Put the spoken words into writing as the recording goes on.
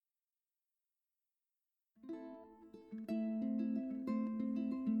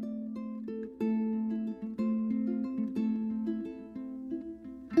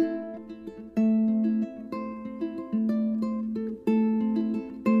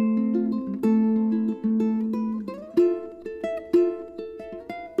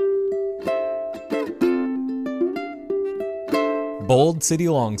Bold City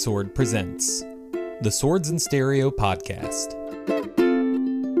Longsword presents the Swords and Stereo Podcast.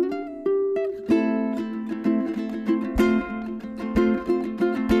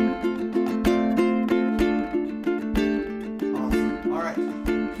 Awesome. All right.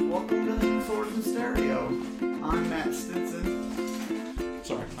 Welcome to Swords and Stereo. I'm Matt Stinson.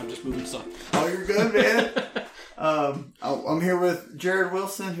 Sorry, I'm just moving stuff. Oh, you're good, man. I'm here with Jared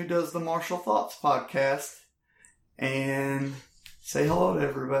Wilson, who does the Martial Thoughts podcast. And say hello to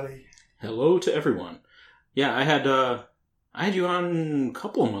everybody. Hello to everyone. Yeah, I had you on a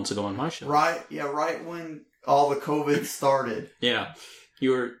couple of months ago on my show. Right when all the COVID started. Yeah.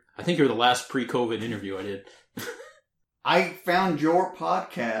 I think you were the last pre-COVID interview I did. I found your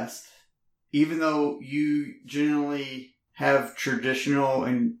podcast, even though you generally have traditional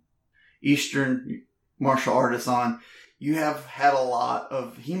and Eastern martial artists on, you have had a lot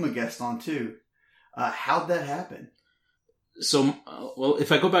of HEMA guests on too. How'd that happen? So, well,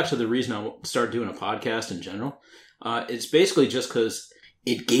 if I go back to the reason I started doing a podcast in general, it's basically just because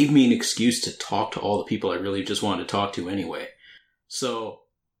it gave me an excuse to talk to all the people I really just wanted to talk to anyway. So,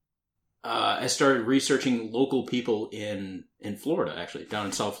 I started researching local people in Florida, actually, down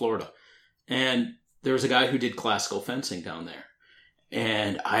in South Florida. And there was a guy who did classical fencing down there.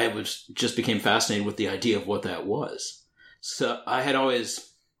 And I became fascinated with the idea of what that was. So I had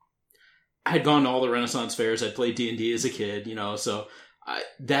gone to all the Renaissance fairs. I'd played D&D as a kid, so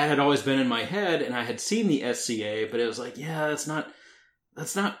that had always been in my head, and I had seen the SCA, but it was like, yeah, that's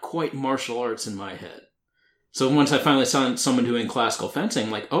not quite martial arts in my head. So once I finally saw someone doing classical fencing,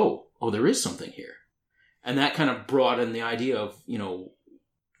 I'm like, oh, there is something here. And that kind of broadened the idea of,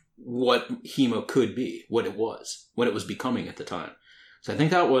 what HEMA could be, what it was becoming at the time. So I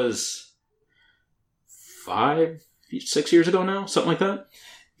think that was 5-6 years ago now, something like that.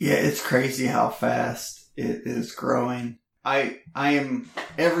 Yeah, it's crazy how fast it is growing. I am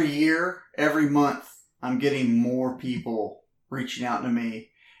every month, I'm getting more people reaching out to me,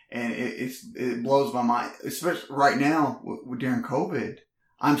 and it blows my mind. Especially right now during COVID,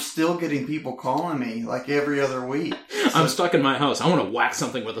 I'm still getting people calling me like every other week. I'm stuck in my house. I want to whack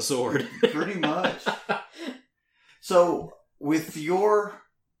something with a sword. Pretty much. So, with your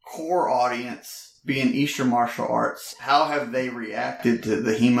core audience being Eastern martial arts, how have they reacted to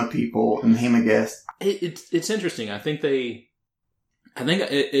the HEMA people and the HEMA guests? It's interesting. I think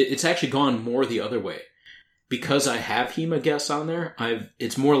it's actually gone more the other way. Because I have HEMA guests on there,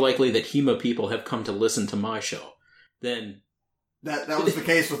 it's more likely that HEMA people have come to listen to my show than... That was the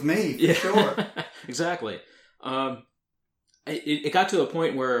case with me, for sure. Exactly. It got to a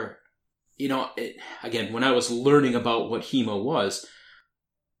point where, again, when I was learning about what HEMA was,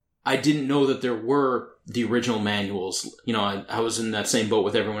 I didn't know that there were the original manuals. I was in that same boat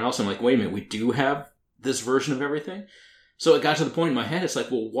with everyone else. I'm like, wait a minute, we do have this version of everything? So it got to the point in my head, it's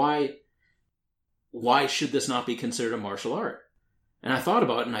like, well, why should this not be considered a martial art? And I thought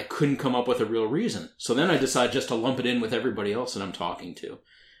about it, and I couldn't come up with a real reason. So then I decided just to lump it in with everybody else that I'm talking to.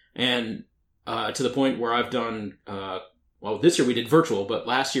 And to the point where I've done, this year we did virtual, but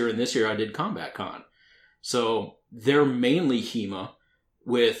last year and this year I did Combat Con. So they're mainly HEMA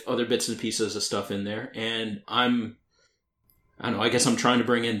with other bits and pieces of stuff in there. And I guess I'm trying to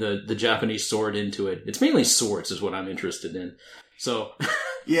bring in the Japanese sword into it. It's mainly swords is what I'm interested in. So...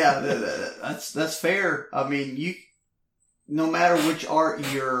 Yeah, that's fair. I mean, no matter which art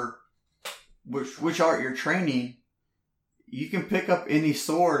you're training, you can pick up any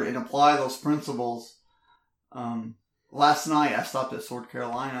sword and apply those principles. Last night I stopped at Sword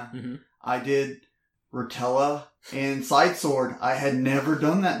Carolina. Mm-hmm. I did Rotella and side sword. I had never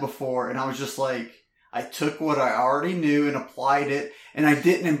done that before, and I was just like, I took what I already knew and applied it, and I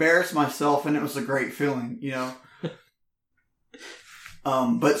didn't embarrass myself, and it was a great feeling,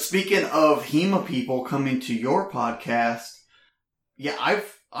 But speaking of HEMA people coming to your podcast, yeah,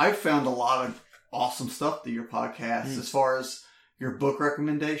 I've found a lot of awesome stuff through your podcast. As far as your book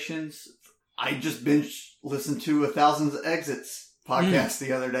recommendations, I just listened to 1,000 Exits podcast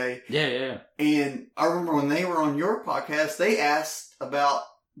the other day. Yeah. And I remember when they were on your podcast, they asked about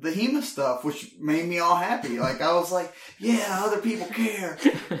the HEMA stuff, which made me all happy. Like, I was like, yeah, other people care.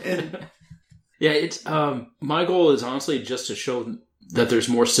 And yeah, it's my goal is honestly just to show that there's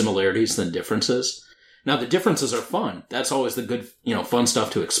more similarities than differences. Now, the differences are fun. That's always the good, fun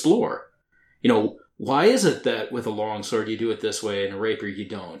stuff to explore. Why is it that with a longsword you do it this way and a rapier you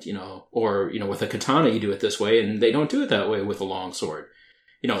don't, or, with a katana you do it this way and they don't do it that way with a longsword?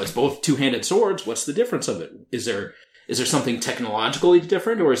 It's both two-handed swords. What's the difference of it? Is there something technologically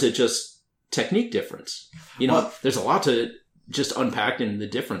different, or is it just technique difference? There's a lot to just unpack in the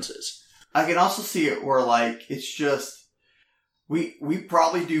differences. I can also see it where, like, it's just we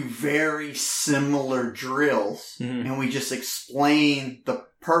probably do very similar drills, and we just explain the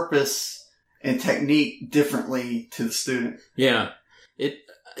purpose and technique differently to the student. Yeah.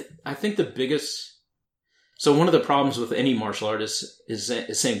 I think the biggest... So one of the problems with any martial artist is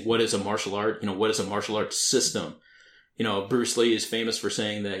saying, what is a martial art? What is a martial arts system? Bruce Lee is famous for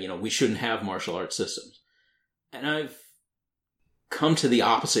saying that, we shouldn't have martial arts systems. And I've come to the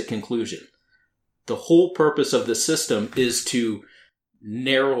opposite conclusion. The whole purpose of the system is to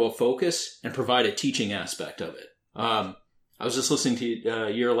narrow a focus and provide a teaching aspect of it. I was just listening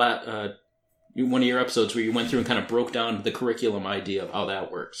to one of your episodes where you went through and kind of broke down the curriculum idea of how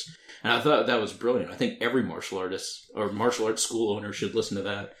that works. And I thought that was brilliant. I think every martial artist or martial arts school owner should listen to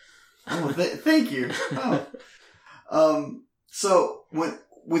that. Oh, thank you. So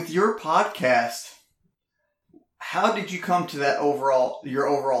with your podcast, how did you come to that your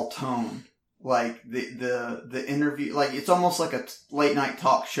overall tone? Like the interview, like it's almost like a late night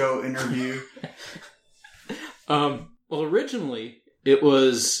talk show interview. Well, originally it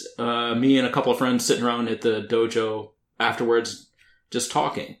was me and a couple of friends sitting around at the dojo afterwards, just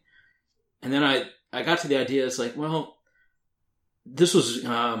talking. And then I got to the idea, it's like, well, this was,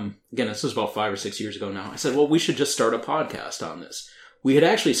 this was about 5 or 6 years ago now. I said, well, we should just start a podcast on this. We had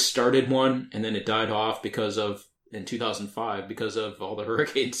actually started one, and then it died off in 2005, because of all the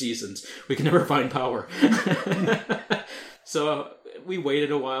hurricane seasons. We could never find power. So we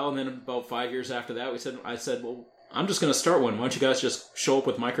waited a while, and then about 5 years after that, I said, well, I'm just going to start one. Why don't you guys just show up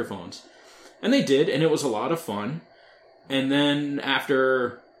with microphones? And they did, and it was a lot of fun. And then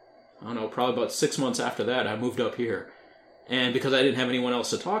after, I don't know, probably about 6 months after that, I moved up here. And because I didn't have anyone else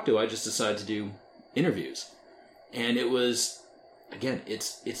to talk to, I just decided to do interviews. And it was, again,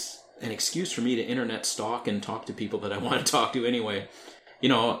 it's an excuse for me to internet stalk and talk to people that I want to talk to anyway. You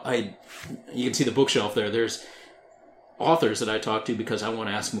can see the bookshelf there. There's authors that I talk to because I want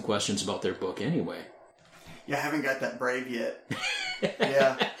to ask them questions about their book anyway. Yeah, I haven't got that brave yet.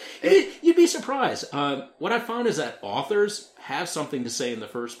 Yeah. You'd be surprised. What I found is that authors have something to say in the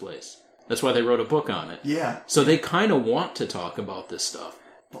first place. That's why they wrote a book on it. Yeah. So they kind of want to talk about this stuff.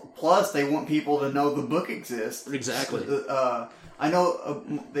 Plus, they want people to know the book exists. Exactly. I know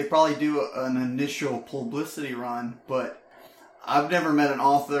they probably do an initial publicity run, but I've never met an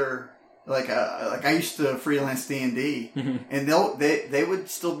author like I used to freelance D&D, and they would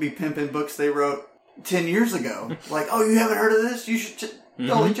still be pimping books they wrote 10 years ago. Like, oh, you haven't heard of this? You should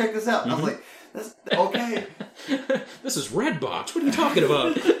totally check this out. And I was like, that's okay. This is Redbox. What are you talking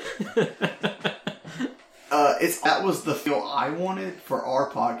about? That was the feel I wanted for our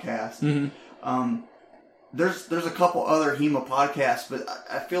podcast. There's a couple other HEMA podcasts, but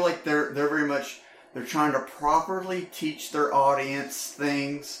I feel like they're very much, they're trying to properly teach their audience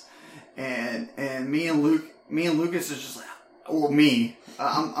things, and me and Lucas is just like, well,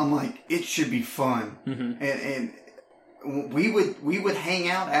 I'm like, it should be fun, and we would hang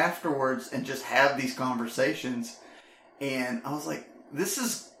out afterwards and just have these conversations, and I was like, this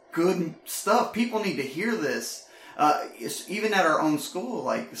is good stuff. People need to hear this. Even at our own school,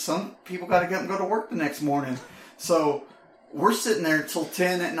 like some people got to get up and go to work the next morning. So we're sitting there till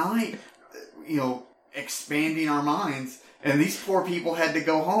 10 at night, expanding our minds. And these poor people had to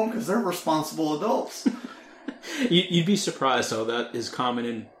go home because they're responsible adults. You'd be surprised how that is common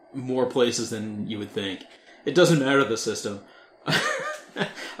in more places than you would think. It doesn't matter the system.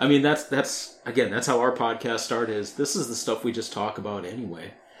 I mean, that's how our podcast started. This is the stuff we just talk about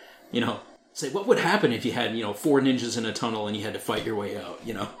anyway. Say, what would happen if you had, 4 ninjas in a tunnel and you had to fight your way out,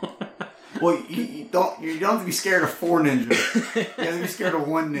 Well, you don't have to be scared of 4 ninjas. You have to be scared of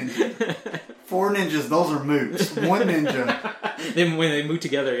 1 ninja. 4 ninjas, those are moots. 1 ninja. Then when they move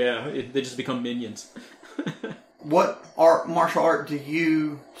together, they just become minions. What martial art do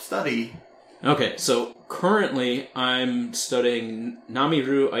you study? Okay, so currently I'm studying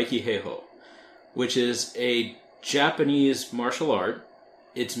Nami-ryu Aikiheiho, which is a Japanese martial art.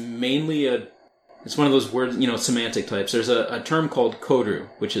 It's mainly it's one of those words, semantic types. There's a term called Koru,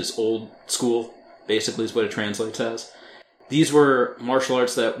 which is old school, basically is what it translates as. These were martial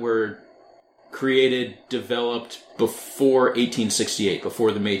arts that were created, developed before 1868,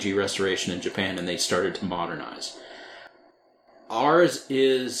 before the Meiji Restoration in Japan, and they started to modernize. Ours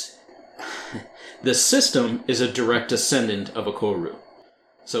is, the system is a direct descendant of a Koru.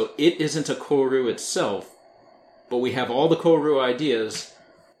 So it isn't a Koru itself, but we have all the Koru ideas,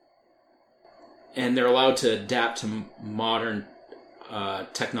 and they're allowed to adapt to modern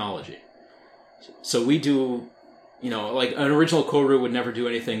technology. So we do, like an original Koru would never do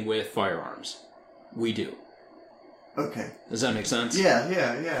anything with firearms. We do. Okay. Does that make sense?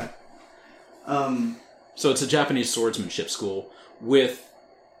 Yeah. So it's a Japanese swordsmanship school with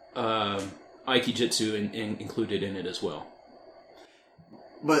Aikijitsu included in it as well.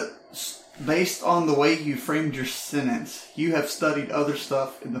 But based on the way you framed your sentence, you have studied other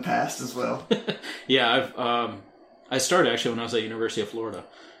stuff in the past as well. Yeah, I started actually when I was at University of Florida.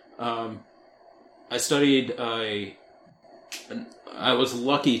 I studied. I was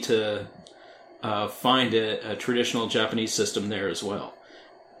lucky to find a traditional Japanese system there as well.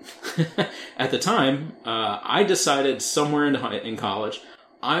 At the time, I decided somewhere in college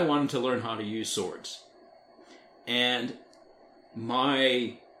I wanted to learn how to use swords. And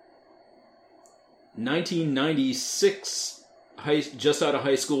my 1996 just out of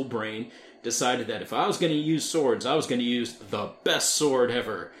high school brain decided that if I was going to use swords, I was going to use the best sword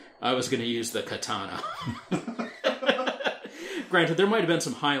ever. I was going to use the katana. Granted, there might have been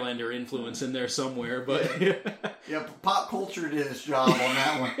some Highlander influence in there somewhere, but... Yeah, pop culture did its job on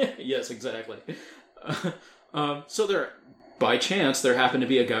that one. Yes, exactly. So by chance, there happened to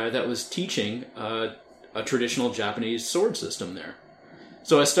be a guy that was teaching a traditional Japanese sword system there.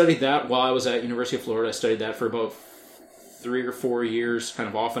 So I studied that while I was at University of Florida. I studied that for about 3 or 4 years, kind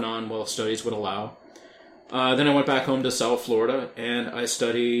of off and on while studies would allow. Then I went back home to South Florida, and I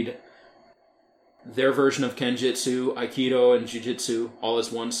studied their version of Kenjutsu, Aikido, and Jiu-Jitsu, all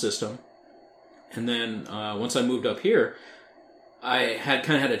as one system. And then once I moved up here, I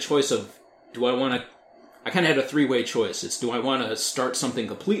kind of had a choice of, I kind of had a 3-way choice. It's, do I want to start something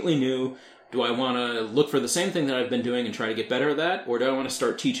completely new? Do I want to look for the same thing that I've been doing and try to get better at that? Or do I want to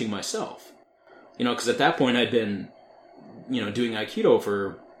start teaching myself? Because at that point I'd been, doing Aikido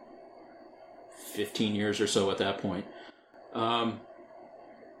for 15 years or so at that point.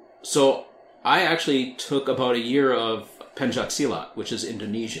 So I actually took about a year of Pencaksilat, which is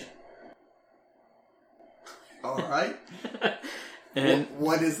Indonesian. All right. And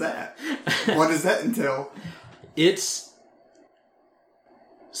what is that? What does that entail?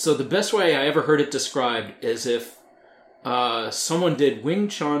 So the best way I ever heard it described is if someone did Wing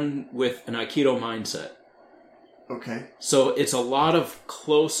Chun with an Aikido mindset. Okay. So it's a lot of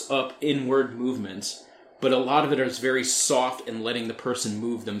close-up inward movements, but a lot of it is very soft and letting the person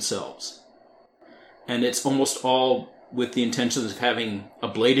move themselves. And it's almost all with the intentions of having a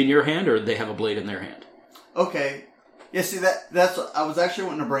blade in your hand, or they have a blade in their hand. Okay. Yeah, see, that's I was actually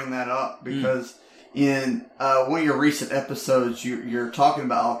wanting to bring that up because in one of your recent episodes, you're talking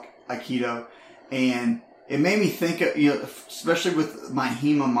about Aikido, and it made me think of, especially with my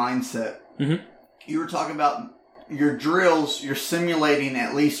HEMA mindset, you were talking about your drills, you're simulating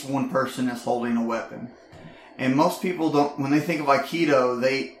at least one person is holding a weapon. And most people don't, when they think of Aikido,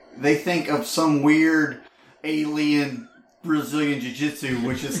 they think of some weird alien Brazilian Jiu-Jitsu,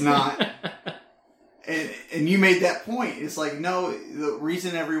 which is not. And you made that point. It's like, no, the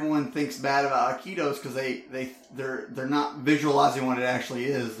reason everyone thinks bad about Aikido is because they're not visualizing what it actually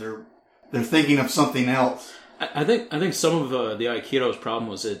is. They're thinking of something else. I think some of the Aikido's problem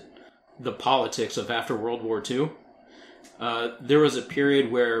was the politics of after World War II. There was a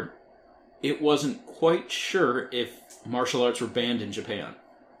period where it wasn't quite sure if martial arts were banned in Japan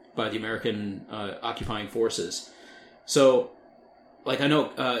by the American occupying forces. So, like, I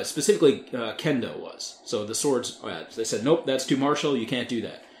know specifically Kendo was. So the swords, they said, nope, that's too martial, you can't do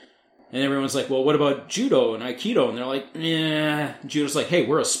that. And everyone's like, well, what about Judo and Aikido? And they're like, yeah. Judo's like, hey,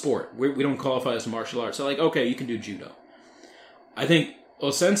 we're a sport. We don't qualify as martial arts. So like, okay, you can do Judo. I think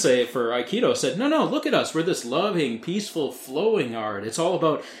O-sensei for Aikido said, no, look at us. We're this loving, peaceful, flowing art. It's all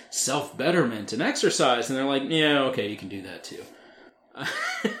about self-betterment and exercise. And they're like, yeah, okay, you can do that too.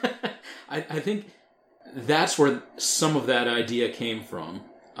 I think that's where some of that idea came from.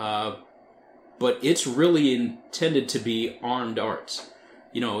 But it's really intended to be armed arts.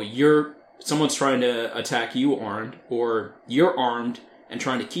 Someone's trying to attack you armed, or you're armed and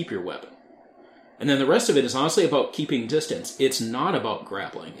trying to keep your weapon. And then the rest of it is honestly about keeping distance. It's not about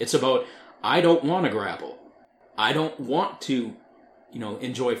grappling. It's about, I don't want to grapple. I don't want to,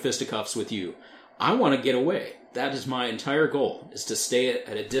 enjoy fisticuffs with you. I want to get away. That is my entire goal, is to stay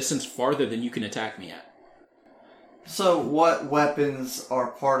at a distance farther than you can attack me at. So what weapons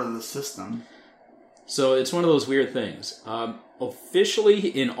are part of the system? So it's one of those weird things. Officially,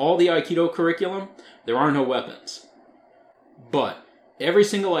 in all the Aikido curriculum, there are no weapons. But every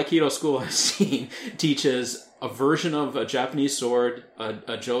single Aikido school I've seen teaches a version of a Japanese sword,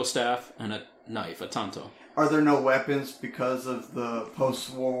 a jo staff, and a knife, a tanto. Are there no weapons because of the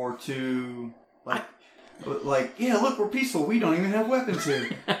post-World War II? Yeah, look, we're peaceful. We don't even have weapons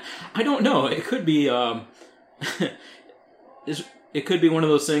here. I don't know. It could be. It could be one of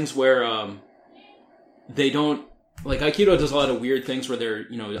those things where they don't like Aikido does a lot of weird things where they're,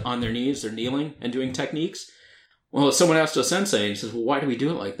 on their knees, they're kneeling and doing techniques. Well, someone asked a sensei, he says, well, why do we do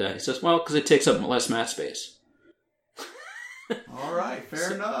it like that? He says, well, because it takes up less mat space. All right,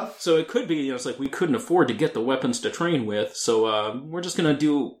 fair enough. So it could be, it's like we couldn't afford to get the weapons to train with, so we're just going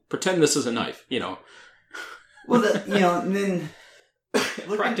to pretend this is a knife, Well, and then...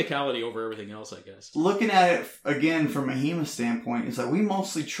 Practicality over everything else, I guess. Looking at it, again, from a HEMA standpoint, it's like we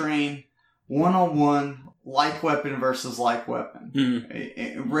mostly train one-on-one, like weapon versus like weapon.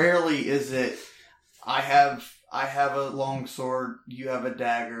 Mm-hmm. Rarely is it, I have a long sword, you have a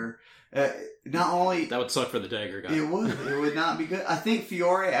dagger. Not only... That would suck for the dagger guy. It would not be good. I think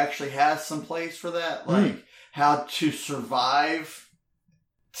Fiore actually has some place for that, like how to survive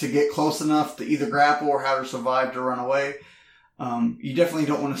to get close enough to either grapple or how to survive to run away. You definitely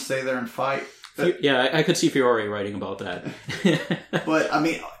don't want to stay there and fight. Yeah, I could see Fiore writing about that. But, I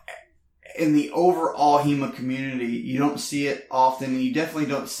mean, in the overall HEMA community, you don't see it often, and you definitely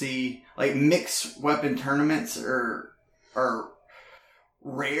don't see, like, mixed weapon tournaments are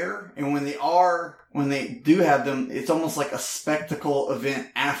rare, and when they do have them, it's almost like a spectacle event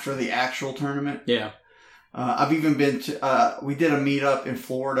after the actual tournament. Yeah. I've even been to, we did a meetup in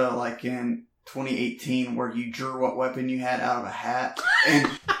Florida, like in 2018, where you drew what weapon you had out of a hat, and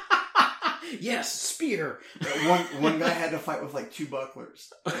yes, spear. One guy had to fight with like 2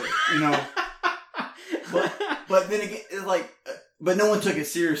 bucklers, But then again, it's like, but no one took it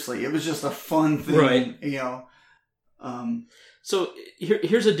seriously. It was just a fun thing, right? So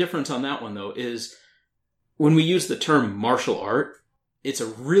here's a difference on that one though: is when we use the term martial art, it's a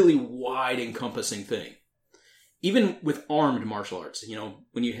really wide, encompassing thing. Even with armed martial arts,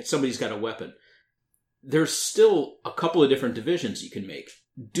 when somebody's got a weapon, there's still a couple of different divisions you can make.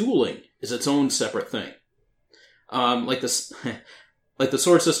 Dueling is its own separate thing. Like the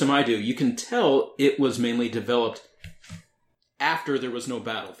sword system I do, you can tell it was mainly developed after there was no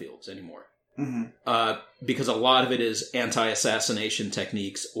battlefields anymore. Mm-hmm. Because a lot of it is anti-assassination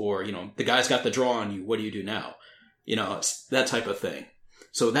techniques, or, the guy's got the draw on you, what do you do now? It's that type of thing.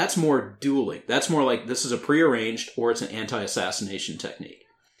 So that's more dueling. That's more like this is a prearranged, or it's an anti-assassination technique.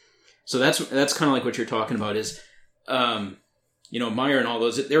 So that's kind of like what you're talking about is, Meyer and all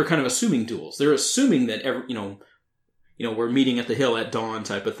those, they were kind of assuming duels. They're assuming that we're meeting at the hill at dawn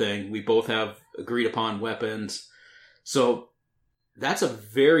type of thing. We both have agreed upon weapons. So that's a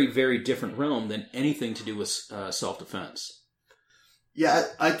very, very different realm than anything to do with self-defense. Yeah,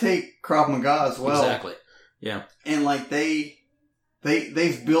 I take Krav Maga as well. Exactly. Yeah. And like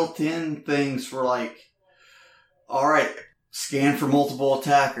they've built in things for like, all right, scan for multiple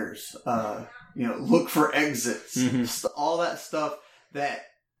attackers, look for exits, all that stuff that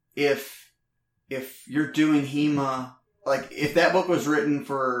if you're doing HEMA, like if that book was written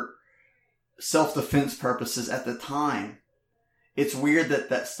for self-defense purposes at the time, it's weird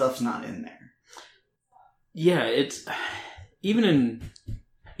that stuff's not in there. Yeah, it's even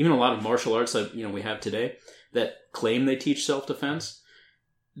a lot of martial arts that we have today that claim they teach self-defense,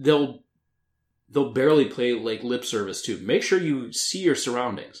 they'll barely play like lip service to. Make sure you see your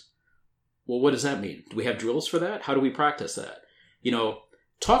surroundings. Well, what does that mean? Do we have drills for that? How do we practice that?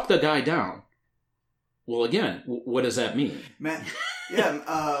 Talk the guy down. Well, again, what does that mean?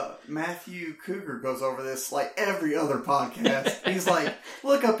 Matthew Cougar goes over this like every other podcast. He's like,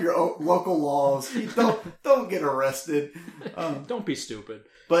 look up your local laws. Don't get arrested. Don't be stupid.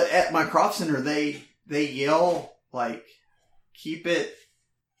 But at my Croft Center, they yell like, keep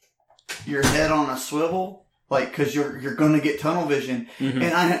your head on a swivel, like, because you're going to get tunnel vision. Mm-hmm.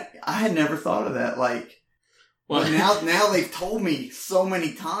 And I had never thought of that. Like, well, now they've told me so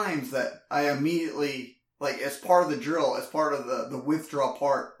many times that I immediately, like, as part of the drill, as part of the withdraw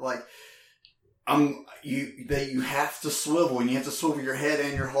part, like, you have to swivel, and you have to swivel your head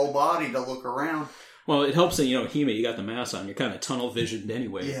and your whole body to look around. Well, it helps that, HEMA, you got the mask on, you're kind of tunnel visioned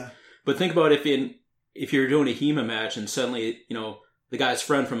anyway. Yeah. But think about if you're doing a HEMA match and suddenly, the guy's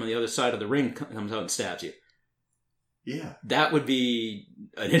friend from the other side of the ring comes out and stabs you. Yeah. That would be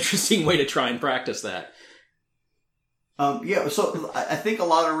an interesting way to try and practice that. So I think a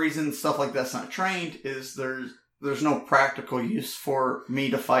lot of reasons stuff like that's not trained is there's no practical use for me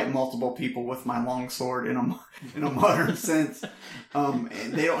to fight multiple people with my longsword in a modern sense. And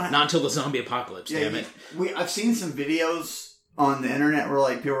they don't not until the zombie apocalypse. Damn it! I've seen some videos on the internet where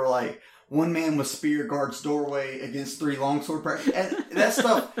like people are like, one man with spear guards doorway against 3 longsword practice, and that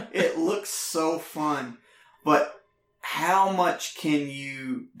stuff. It looks so fun, but how much can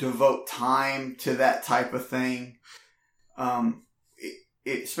you devote time to that type of thing?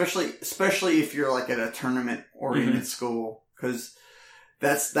 Especially if you're like at a tournament oriented school, because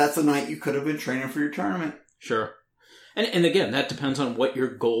that's a night you could have been training for your tournament. Sure. And again, that depends on what your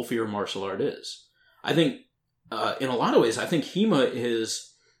goal for your martial art is. I think, in a lot of ways, I think HEMA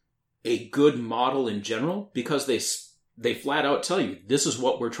is a good model in general because they flat out tell you, this is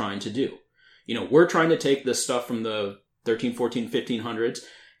what we're trying to do. We're trying to take this stuff from the 13, 14, 1500s,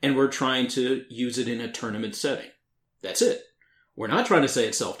 and we're trying to use it in a tournament setting. That's it. We're not trying to say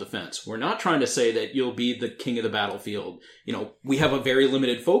it's self-defense. We're not trying to say that you'll be the king of the battlefield. We have a very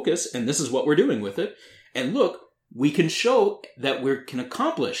limited focus, and this is what we're doing with it. And look, we can show that we can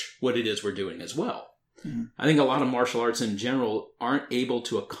accomplish what it is we're doing as well. Mm-hmm. I think a lot of martial arts in general aren't able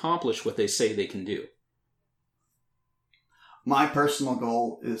to accomplish what they say they can do. My personal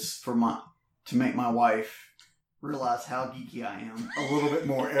goal is to make my wife realize how geeky I am a little bit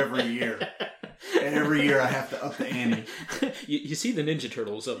more every year. Every year I have to up the ante. You see the Ninja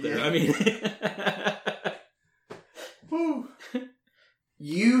Turtles up there. Yeah. Woo.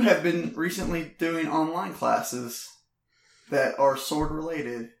 You have been recently doing online classes that are sword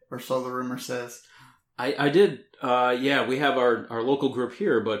related, or so the rumor says. I did. Yeah, we have our local group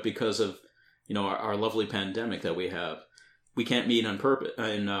here, but because of our lovely pandemic that we have, we can't meet in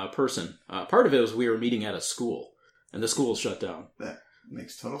person. Part of it was we were meeting at a school, and the school shut down. That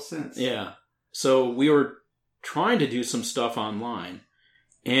makes total sense. Yeah. So we were trying to do some stuff online,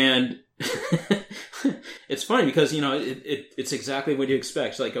 and it's funny because, it's exactly what you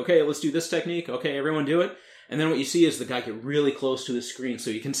expect. It's like, okay, let's do this technique. Okay, everyone do it. And then what you see is the guy get really close to the screen so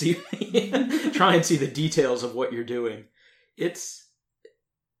you can see, try and see the details of what you're doing. It's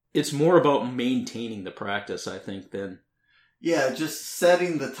more about maintaining the practice, I think, than... Yeah, just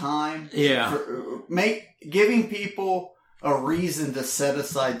setting the time. Yeah. Giving people a reason to set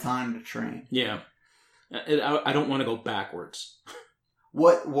aside time to train. Yeah. I don't want to go backwards.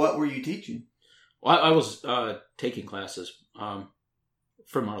 What were you teaching? Well, I was taking classes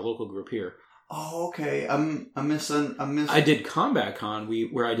from our local group here. Oh, okay. I did Combat Con,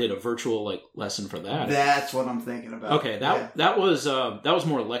 where I did a virtual lesson for that. That's what I'm thinking about. Okay, that was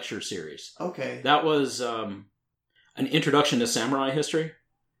more a lecture series. Okay. That was an introduction to samurai history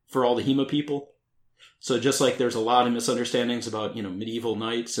for all the HEMA people. So just like there's a lot of misunderstandings about, medieval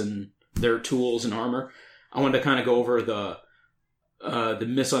knights and their tools and armor, I wanted to kind of go over the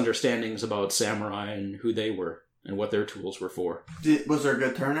misunderstandings about samurai and who they were and what their tools were for. Was there a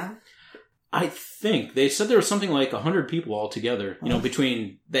good turnout? I think they said there was something like 100 people all together.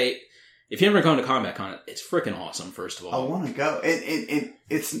 If you ever gone to Combat Con, it's freaking awesome. First of all, I want to go.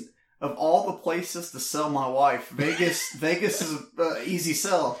 It's of all the places to sell my wife, Vegas is an easy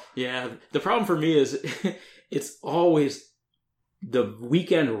sell. Yeah, the problem for me is it's always the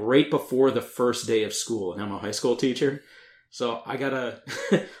weekend right before the first day of school, and I'm a high school teacher, so I gotta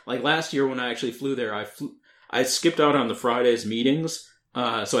like last year when I actually flew there, I skipped out on the Friday's meetings.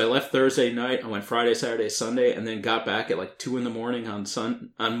 So I left Thursday night, I went Friday, Saturday, Sunday, and then got back at 2 a.m.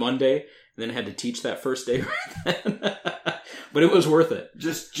 on Monday, and then had to teach that first day right then. But it was worth it.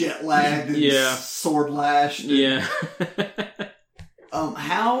 Just jet lagged and sword lashed. Yeah.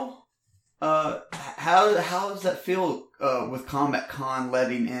 How does that feel with Combat Con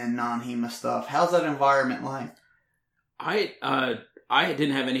letting in non-HEMA stuff? How's that environment like? I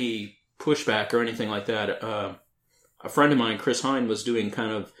didn't have any pushback or anything like that. A friend of mine, Chris Hine, was doing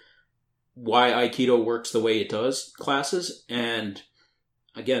kind of why Aikido works the way it does classes. And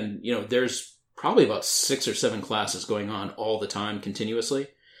again, there's probably about 6 or 7 classes going on all the time continuously.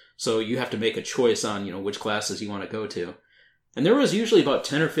 So you have to make a choice on, which classes you want to go to. And there was usually about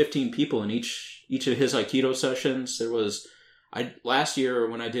 10 or 15 people in each of his Aikido sessions. There was, last year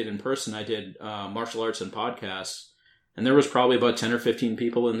when I did in person, I did martial arts and podcasts. And there was probably about 10 or 15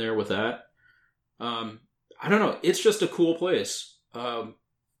 people in there with that. I don't know. It's just a cool place. I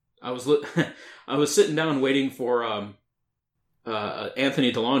was sitting down waiting for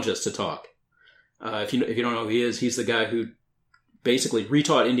Anthony DeLongis to talk. If you don't know who he is, he's the guy who basically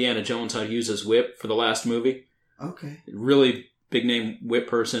retaught Indiana Jones how to use his whip for the last movie. Okay. Really big name whip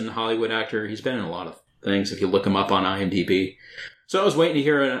person, Hollywood actor. He's been in a lot of things if you look him up on IMDb. So I was waiting to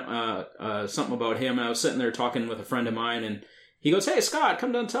hear something about him, and I was sitting there talking with a friend of mine, and he goes, "Hey, Scott,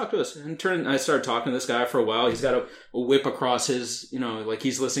 come down and talk to us." And I started talking to this guy for a while. He's got a whip across his,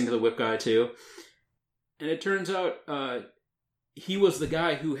 he's listening to the whip guy too. And it turns out he was the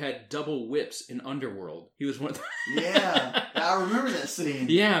guy who had double whips in Underworld. He was one of the... Yeah, I remember that scene.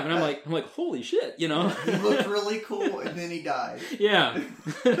 Yeah, and I'm like, holy shit, He looked really cool, and then he died. Yeah.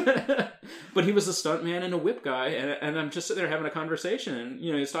 But he was a stuntman and a whip guy, and I'm just sitting there having a conversation, and, he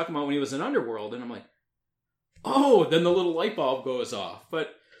was talking about when he was in Underworld, and I'm like, oh, then the little light bulb goes off.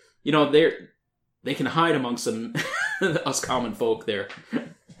 But, they can hide amongst us common folk there.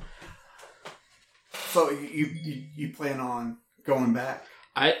 So you plan on going back?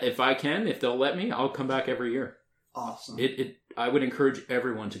 If they'll let me, I'll come back every year. Awesome. I would encourage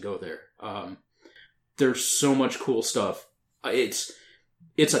everyone to go there. There's so much cool stuff. It's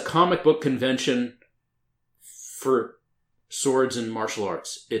a comic book convention for swords and martial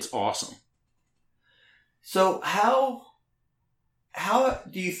arts. It's awesome. So how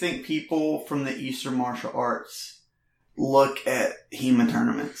do you think people from the Eastern martial arts look at HEMA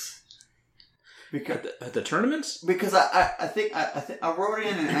tournaments? Because at the tournaments? Because I think I wrote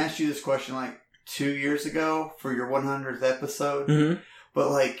in and asked you this question like 2 years ago for your 100th episode. Mm-hmm.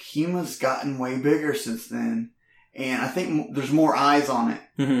 But like HEMA's gotten way bigger since then, and I think there's more eyes on it.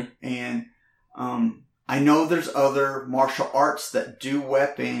 Mm-hmm. And I know there's other martial arts that do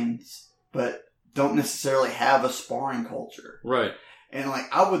weapons, but don't necessarily have a sparring culture. Right. And like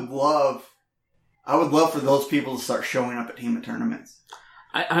I would love for those people to start showing up at HEMA tournaments.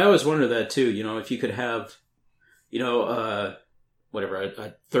 I always wonder that too. You know, if you could have, a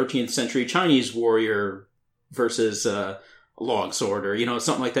 13th century Chinese warrior versus a longsword, or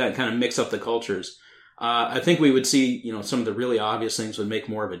something like that, and kind of mix up the cultures. I think we would see, some of the really obvious things would make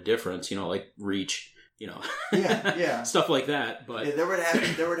more of a difference. like reach. Yeah. Stuff like that. But yeah, there would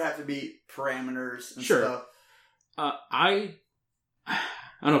have to be parameters and sure. stuff. I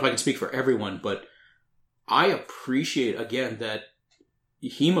don't know if I can speak for everyone, but I appreciate again that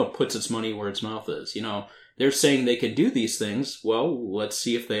HEMA puts its money where its mouth is. They're saying they can do these things. Well, let's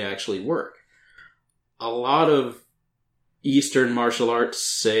see if they actually work. A lot of Eastern martial arts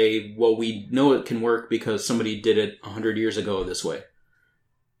say, well, we know it can work because somebody did it 100 years ago this way.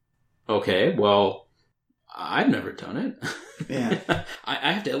 Okay, well, I've never done it. Yeah.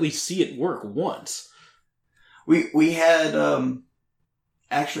 I have to at least see it work once. We had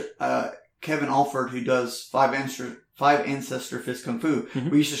Kevin Alford, who does Five Ancestor Fist Kung Fu. Mm-hmm.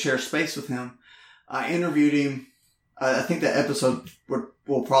 We used to share space with him. I interviewed him. I think that episode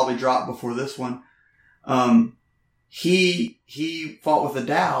will probably drop before this one. He fought with a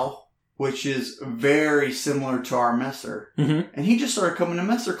Dao, which is very similar to our Messer. Mm-hmm. And he just started coming to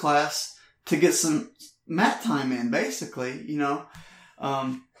Messer class to get some mat time in, basically, and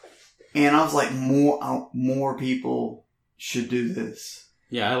I was like, more people should do this.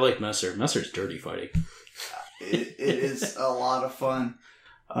 Yeah, I like Messer. Messer's dirty fighting. It is a lot of fun.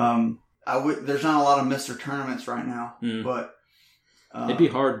 There's not a lot of Messer tournaments right now, but it'd be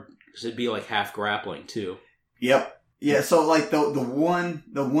hard because it'd be like half grappling too. Yep. Yeah. So like the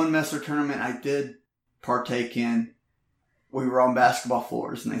one Messer tournament I did partake in, we were on basketball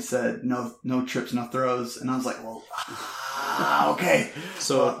floors and they said no trips, no throws, and I was like, well, okay.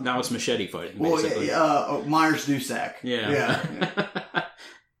 So now it's machete fighting, basically. Well, Myers Dusac. Yeah.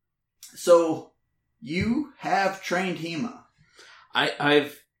 So you have trained HEMA.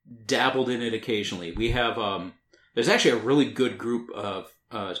 I've dabbled in it occasionally. We have there's actually a really good group of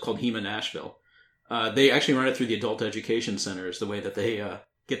it's called HEMA Nashville. They actually run it through the Adult Education Center, is the way that they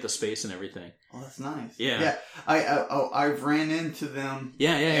get the space and everything. Oh, that's nice. Yeah. I've ran into them.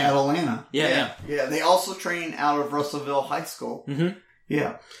 Yeah. At Atlanta. Yeah. They also train out of Russellville High School. Mm-hmm.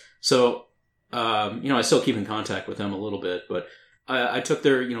 Yeah. So, I still keep in contact with them a little bit, but I took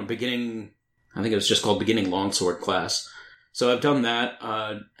their beginning. I think it was just called beginning longsword class. So I've done that.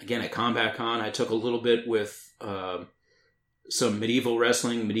 Again at Combat Con, I took a little bit with some medieval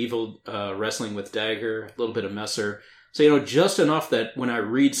wrestling with dagger, a little bit of Messer. So, just enough that when I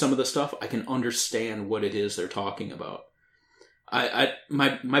read some of the stuff, I can understand what it is they're talking about.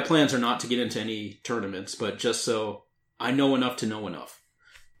 My plans are not to get into any tournaments, but just so I know enough to know enough.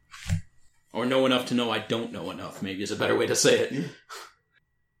 Or know enough to know I don't know enough, maybe is a better way to say it.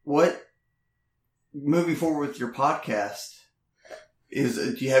 What, moving forward with your podcast,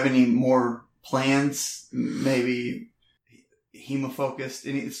 do you have any more plans, maybe HEMA focused,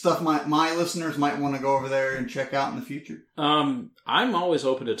 any stuff my listeners might want to go over there and check out in the future? I'm always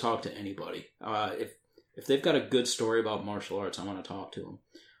open to talk to anybody. If they've got a good story about martial arts, I want to talk to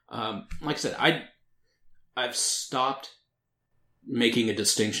them. Like I said, I've stopped making a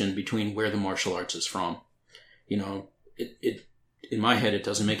distinction between where the martial arts is from. It in my head, it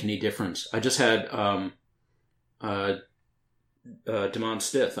doesn't make any difference. I just had Damon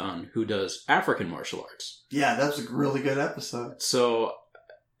Stith on, who does African martial arts. Yeah, that was a really good episode. So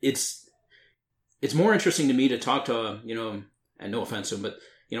it's more interesting to me to talk to, and no offense to him, but,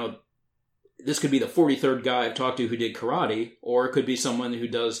 this could be the 43rd guy I've talked to who did karate, or it could be someone who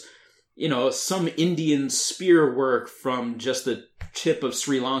does, some Indian spear work from just the tip of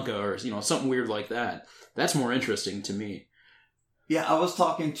Sri Lanka, or, something weird like that. That's more interesting to me. Yeah, I was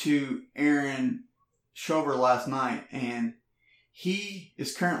talking to Aaron Schober last night, and he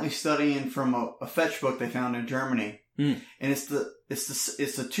is currently studying from a fetch book they found in Germany. And it's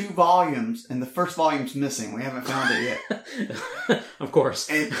the 2 volumes, and the first volume's missing. We haven't found it yet. Of course.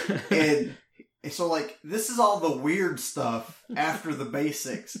 And so, like, this is all the weird stuff after the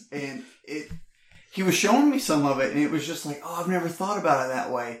basics. And he was showing me some of it, and it was just like, oh, I've never thought about it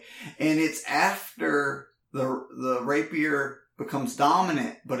that way. And it's after the rapier becomes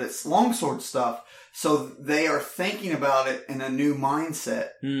dominant, but it's longsword stuff. So they are thinking about it in a new mindset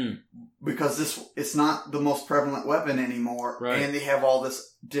because it's not the most prevalent weapon anymore. Right. And they have all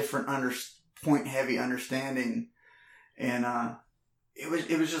this different point heavy understanding. And,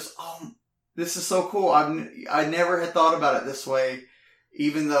 it was just, oh, this is so cool. I never had thought about it this way,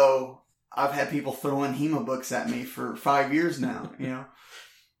 even though I've had people throwing HEMA books at me for 5 years now, you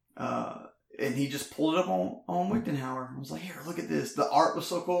know. And he just pulled it up on Wichtenhauer. I was like, here, look at this. The art was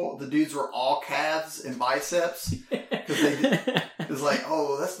so cool. The dudes were all calves and biceps. It was like,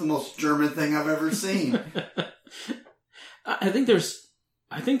 oh, that's the most German thing I've ever seen. I think there's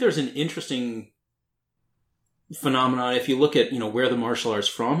an interesting phenomenon if you look at, you know, where the martial art's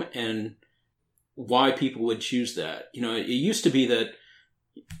from and why people would choose that. You know, it used to be that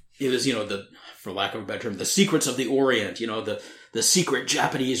it was, you know, for lack of a better term, the secrets of the Orient, you know, the secret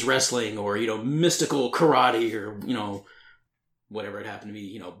Japanese wrestling or, you know, mystical karate or, you know, whatever it happened to be,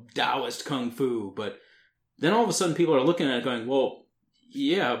 you know, Taoist kung fu. But then all of a sudden people are looking at it going, well,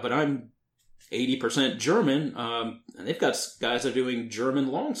 yeah, but I'm 80% German, and they've got guys that are doing German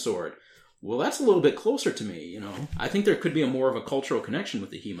longsword. Well, that's a little bit closer to me, you know. I think there could be more of a cultural connection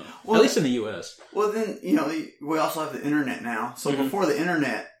with the HEMA, at least in the U.S. Well, then, you know, we also have the internet now. So before the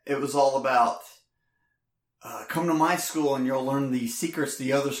internet, it was all about come to my school and you'll learn the secrets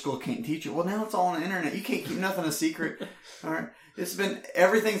the other school can't teach you. Well, now it's all on the internet. You can't keep nothing a secret. All right,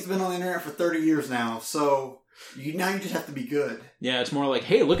 everything's been on the internet for 30 years now. So now you just have to be good. Yeah, it's more like,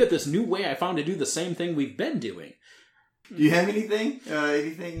 hey, look at this new way I found to do the same thing we've been doing. Do you have anything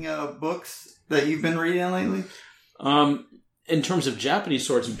books that you've been reading lately? In terms of Japanese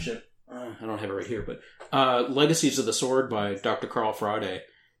swordsmanship, I don't have it right here, but Legacies of the Sword by Dr. Carl Frade.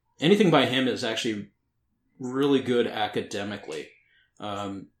 Anything by him is actually really good academically.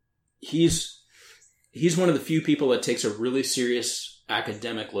 He's one of the few people that takes a really serious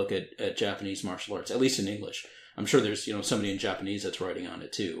academic look at Japanese martial arts, at least in English. I'm sure there's, you know, somebody in Japanese that's writing on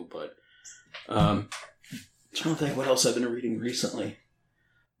it too, but I'm trying to think what else I've been reading recently.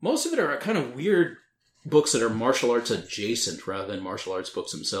 Most of it are kind of weird books that are martial arts adjacent rather than martial arts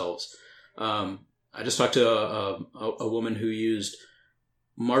books themselves. I just talked to a woman who used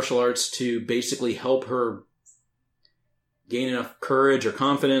martial arts to basically help her gain enough courage or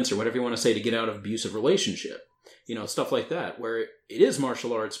confidence or whatever you want to say to get out of abusive relationship. You know, stuff like that, where it is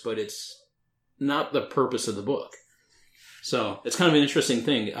martial arts, but it's not the purpose of the book. So it's kind of an interesting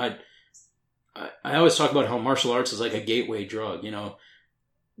thing. I always talk about how martial arts is like a gateway drug, you know.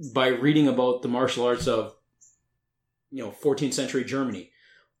 By reading about the martial arts of, you know, 14th century Germany,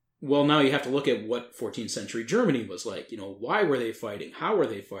 well, now you have to look at what 14th century Germany was like. You know, why were they fighting? How were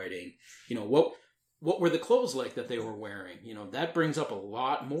they fighting? You know, what were the clothes like that they were wearing? You know, that brings up a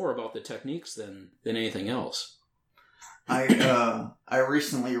lot more about the techniques than anything else. I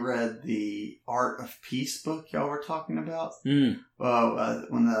recently read the Art of Peace book y'all were talking about. When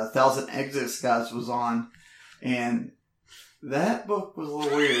the 1,000 Exits guys was on, and that book was a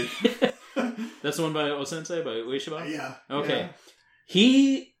little weird. That's the one by Osensei, by Ueshiba? Yeah. Okay. Yeah.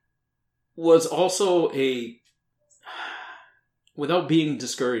 He was also without being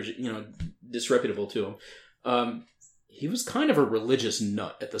discouraged, you know, disreputable to him, he was kind of a religious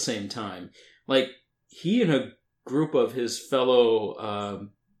nut at the same time. Like, he and a group of his fellow,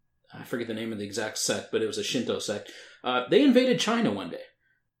 I forget the name of the exact sect, but it was a Shinto sect, they invaded China one day.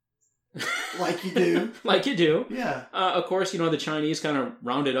 Like you do. Like you do. Yeah. Of course, you know, the Chinese kind of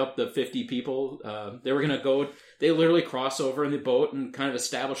rounded up the 50 people. They were going to go, they literally crossed over in the boat and kind of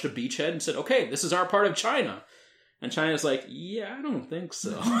established a beachhead and said, okay, this is our part of China. And China's like, yeah, I don't think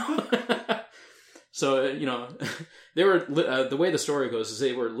so. So, you know, they were, the way the story goes is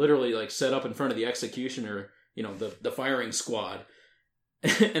they were literally like set up in front of the executioner, you know, the firing squad.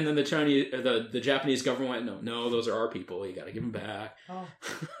 And then the Japanese government went, no, those are our people. You got to give them back. Oh.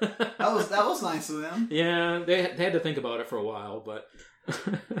 That was nice of them. Yeah, they had to think about it for a while, but.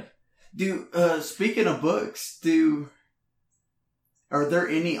 Speaking of books, are there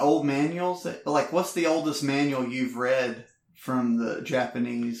any old manuals like what's the oldest manual you've read from the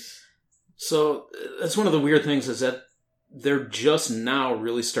Japanese? So that's one of the weird things is that they're just now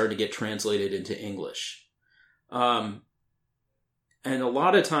really starting to get translated into English. And a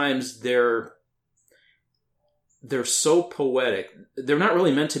lot of times they're so poetic. They're not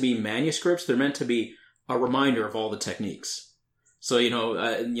really meant to be manuscripts. They're meant to be a reminder of all the techniques. So,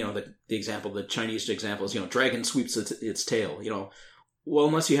 the example, the Chinese example is, dragon sweeps its tail, Well,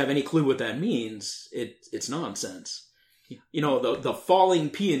 unless you have any clue what that means, it's nonsense. The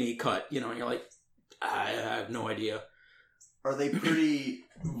falling peony cut, and you're like, I have no idea. Are they pretty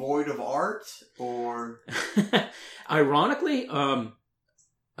void of art, or? Ironically,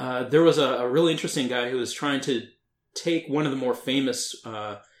 there was a really interesting guy who was trying to take one of the more famous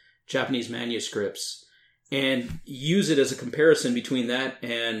Japanese manuscripts and use it as a comparison between that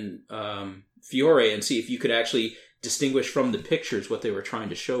and Fiore, and see if you could actually distinguish from the pictures what they were trying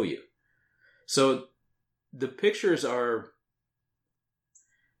to show you. So the pictures are,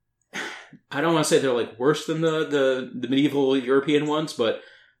 I don't want to say they're like worse than the medieval European ones, but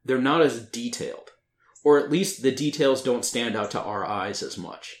they're not as detailed. Or at least the details don't stand out to our eyes as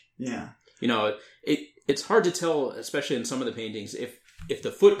much. Yeah. It's hard to tell, especially in some of the paintings, if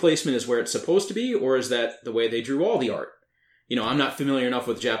the foot placement is where it's supposed to be, or is that the way they drew all the art? I'm not familiar enough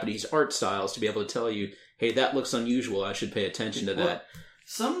with Japanese art styles to be able to tell you, hey, that looks unusual, I should pay attention to that.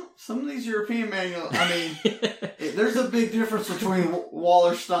 Some of these European manuals, there's a big difference between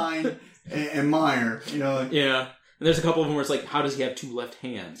Wallerstein and Meyer, Yeah. And there's a couple of them where it's like, how does he have two left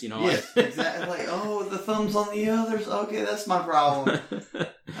hands? Yes, exactly. Like, oh, the thumb's on the others. Okay, that's my problem.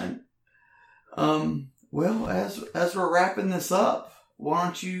 Well, as we're wrapping this up, why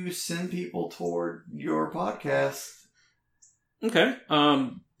don't you send people toward your podcast? Okay.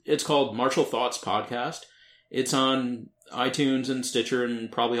 It's called Martial Thoughts Podcast. It's on iTunes and Stitcher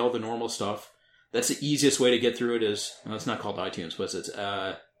and probably all the normal stuff. That's the easiest way to get through it is, well, it's not called iTunes, but it's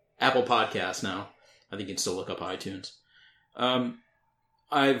Apple Podcasts now. I think you can still look up iTunes.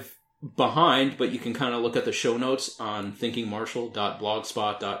 I've behind, but you can kind of look at the show notes on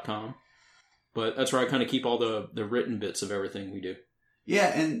thinkingmartial.blogspot.com. But that's where I kind of keep all the written bits of everything we do. Yeah,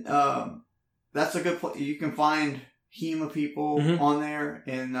 and that's a good place. You can find HEMA people on there.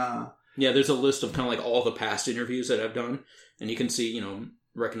 And yeah, there's a list of kind of like all the past interviews that I've done. And you can see,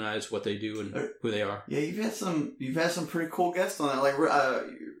 recognize what they do and who they are. Yeah, you've had some pretty cool guests on that. Like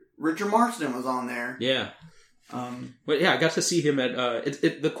Richard Marsden was on there. Yeah. But yeah, I got to see him at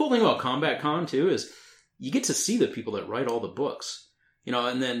the cool thing about Combat Con too is you get to see the people that write all the books.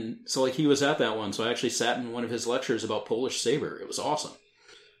 And then so like he was at that one, so I actually sat in one of his lectures about Polish Saber. It was awesome.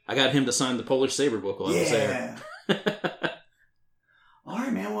 I got him to sign the Polish Saber book while I was there. All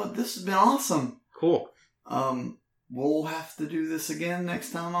right, man. Well, this has been awesome. Cool. We'll have to do this again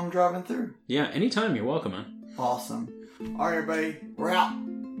next time I'm driving through. Yeah, anytime. You're welcome, man. Awesome. All right, everybody. We're out.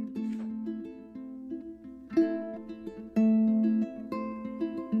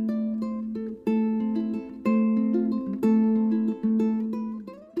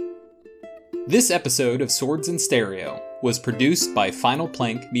 This episode of Swords in Stereo was produced by Final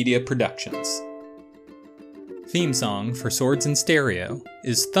Plank Media Productions. Theme song for Swords in Stereo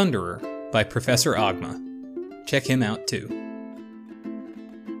is Thunderer by Professor Agma. Check him out too.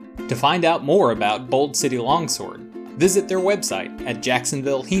 To find out more about Bold City Longsword, visit their website at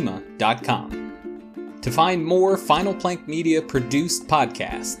jacksonvillehema.com. To find more Final Plank Media produced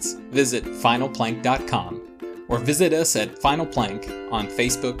podcasts, visit finalplank.com. or visit us at Final Plank on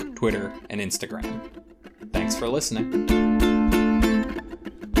Facebook, Twitter, and Instagram. Thanks for listening.